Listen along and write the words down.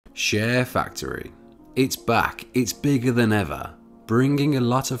SHAREfactory. It's back, it's bigger than ever, bringing a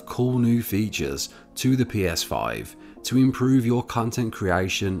lot of cool new features to the PS5 to improve your content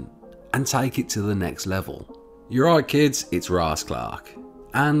creation and take it to the next level. You're right kids, it's Raasclark.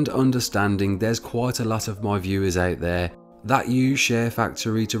 And understanding there's quite a lot of my viewers out there that use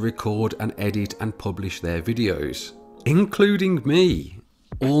SHAREfactory to record and edit and publish their videos, including me.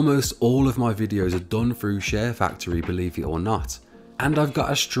 Almost all of my videos are done through SHAREfactory, believe it or not. And I've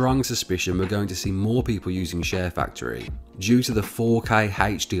got a strong suspicion we're going to see more people using SHAREfactory due to the 4K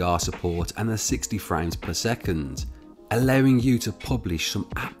HDR support and the 60 frames per second, allowing you to publish some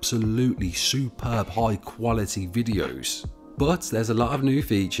absolutely superb high quality videos. But there's a lot of new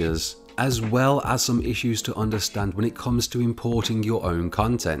features, as well as some issues to understand when it comes to importing your own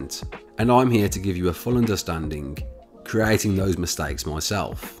content. And I'm here to give you a full understanding, creating those mistakes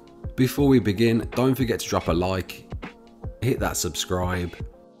myself. Before we begin, don't forget to drop a like, hit that subscribe,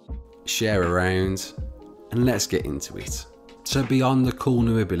 share around, and let's get into it. So beyond the cool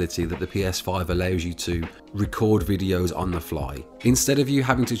new ability that the PS5 allows you to record videos on the fly, instead of you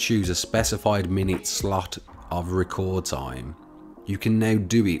having to choose a specified minute slot of record time, you can now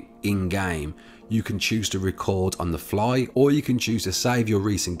do it in-game. You can choose to record on the fly, or you can choose to save your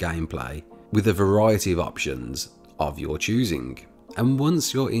recent gameplay with a variety of options of your choosing. And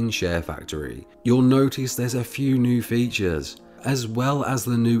once you're in SHAREfactory, you'll notice there's a few new features, as well as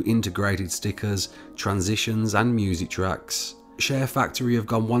the new integrated stickers, transitions and music tracks. SHAREfactory have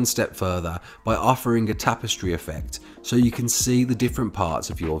gone one step further by offering a tapestry effect so you can see the different parts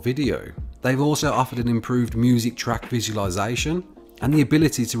of your video. They've also offered an improved music track visualization and the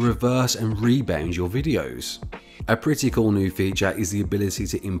ability to reverse and rebound your videos. A pretty cool new feature is the ability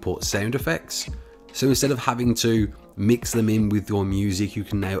to import sound effects. So instead of having to mix them in with your music, you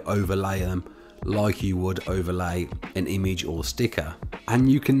can now overlay them like you would overlay an image or sticker. And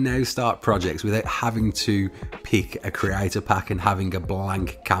you can now start projects without having to pick a creator pack and having a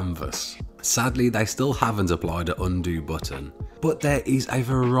blank canvas. Sadly, they still haven't applied an undo button, but there is a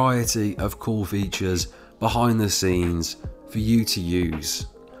variety of cool features behind the scenes for you to use.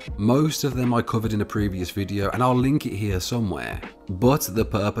 Most of them I covered in a previous video and I'll link it here somewhere. But the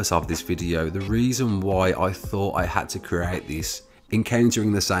purpose of this video, the reason why I thought I had to create this,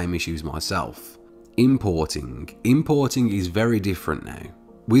 encountering the same issues myself. Importing is very different now,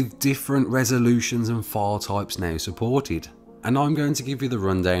 with different resolutions and file types now supported. And I'm going to give you the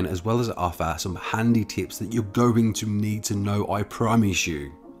rundown as well as offer some handy tips that you're going to need to know, I promise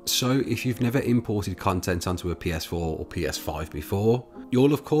you. So if you've never imported content onto a PS4 or PS5 before,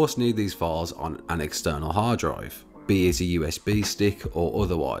 you'll of course need these files on an external hard drive, be it a USB stick or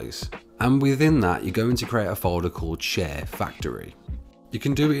otherwise. And within that, you're going to create a folder called SHAREfactory. You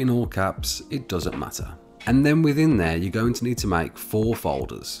can do it in all caps, it doesn't matter. And then within there, you're going to need to make 4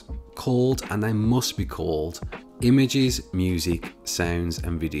 folders called, and they must be called, images, music, sounds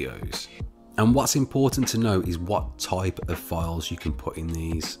and videos. And what's important to know is what type of files you can put in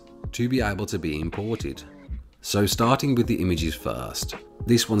these to be able to be imported. So starting with the images first,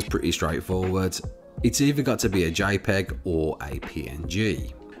 this one's pretty straightforward. It's either got to be a JPEG or a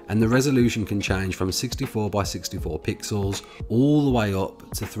PNG. And the resolution can change from 64 by 64 pixels all the way up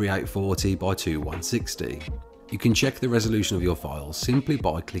to 3840 by 2160. You can check the resolution of your files simply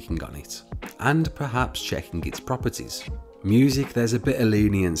by clicking on it, and perhaps checking its properties. Music, there's a bit of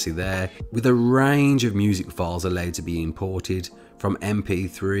leniency there, with a range of music files allowed to be imported from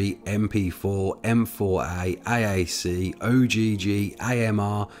MP3, MP4, M4A, AAC, OGG,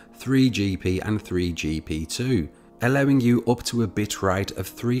 AMR, 3GP and 3GP2, allowing you up to a bitrate of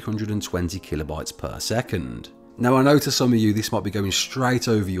 320 kilobytes per second. Now I know to some of you this might be going straight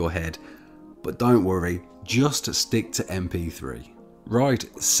over your head, but don't worry, just stick to MP3.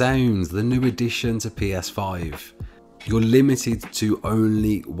 Right, sounds, the new addition to PS5. You're limited to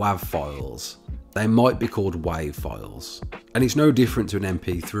only WAV files. They might be called WAV files. And it's no different to an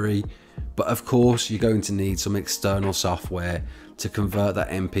MP3, but of course you're going to need some external software to convert that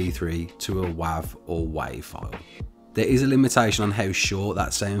MP3 to a WAV or WAV file. There is a limitation on how short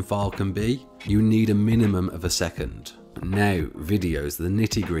that sound file can be. You need a minimum of a second. Now, videos, the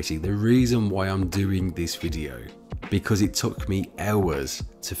nitty gritty, the reason why I'm doing this video, because it took me hours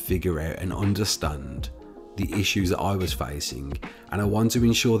to figure out and understand the issues that I was facing, and I want to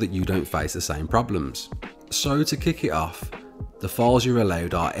ensure that you don't face the same problems. So to kick it off, the files you're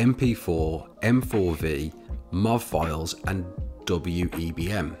allowed are MP4, M4V, MOV files and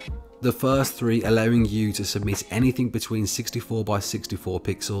WEBM. The first 3 allowing you to submit anything between 64 by 64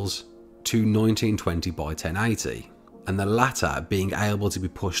 pixels to 1920 by 1080, and the latter being able to be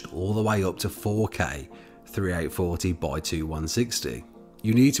pushed all the way up to 4K 3840 by 2160.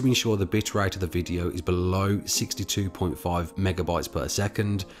 you need to ensure the bitrate of the video is below 62.5 megabytes per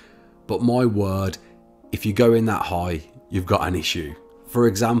second, but my word, if you go in that high, you've got an issue. For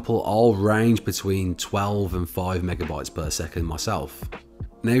example, I'll range between 12 and 5 megabytes per second myself.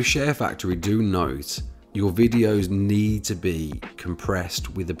 Now SHAREfactory do note your videos need to be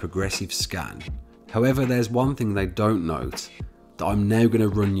compressed with a progressive scan. However, there's one thing they don't note that I'm now going to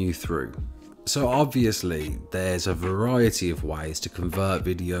run you through. So obviously there's a variety of ways to convert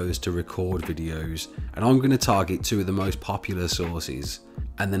videos to record videos, and I'm going to target 2 of the most popular sources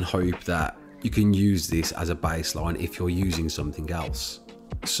and then hope that you can use this as a baseline if you're using something else.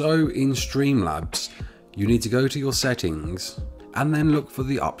 So in Streamlabs, you need to go to your settings and then look for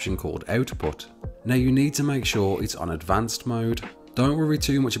the option called output. Now you need to make sure it's on advanced mode. Don't worry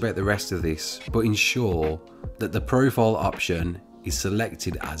too much about the rest of this, but ensure that the profile option is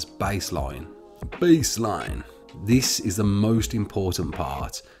selected as baseline. Baseline. This is the most important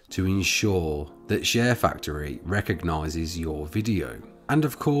part to ensure that SHAREfactory recognizes your video. And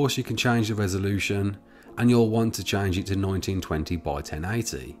of course you can change the resolution, and you'll want to change it to 1920 by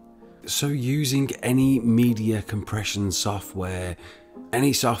 1080. So using any media compression software,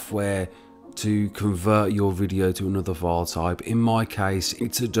 any software to convert your video to another file type, in my case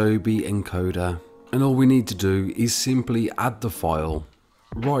it's Adobe Encoder, and all we need to do is simply add the file,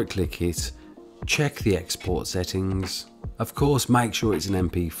 right click it, check the export settings, of course make sure it's an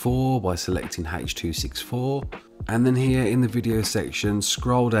MP4 by selecting H.264, and then here in the video section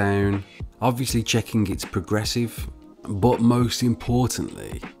scroll down, obviously checking it's progressive, but most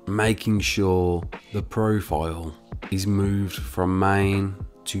importantly making sure the profile is moved from main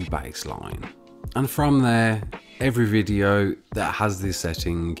to baseline. And from there, every video that has this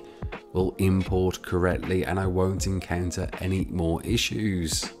setting will import correctly and I won't encounter any more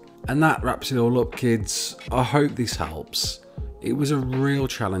issues. And that wraps it all up, kids. I hope this helps. It was a real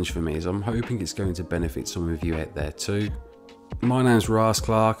challenge for me, so I'm hoping it's going to benefit some of you out there too. My name's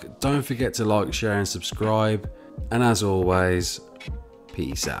Raasclark. Don't forget to like, share and subscribe. And as always,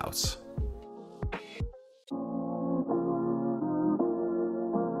 peace out.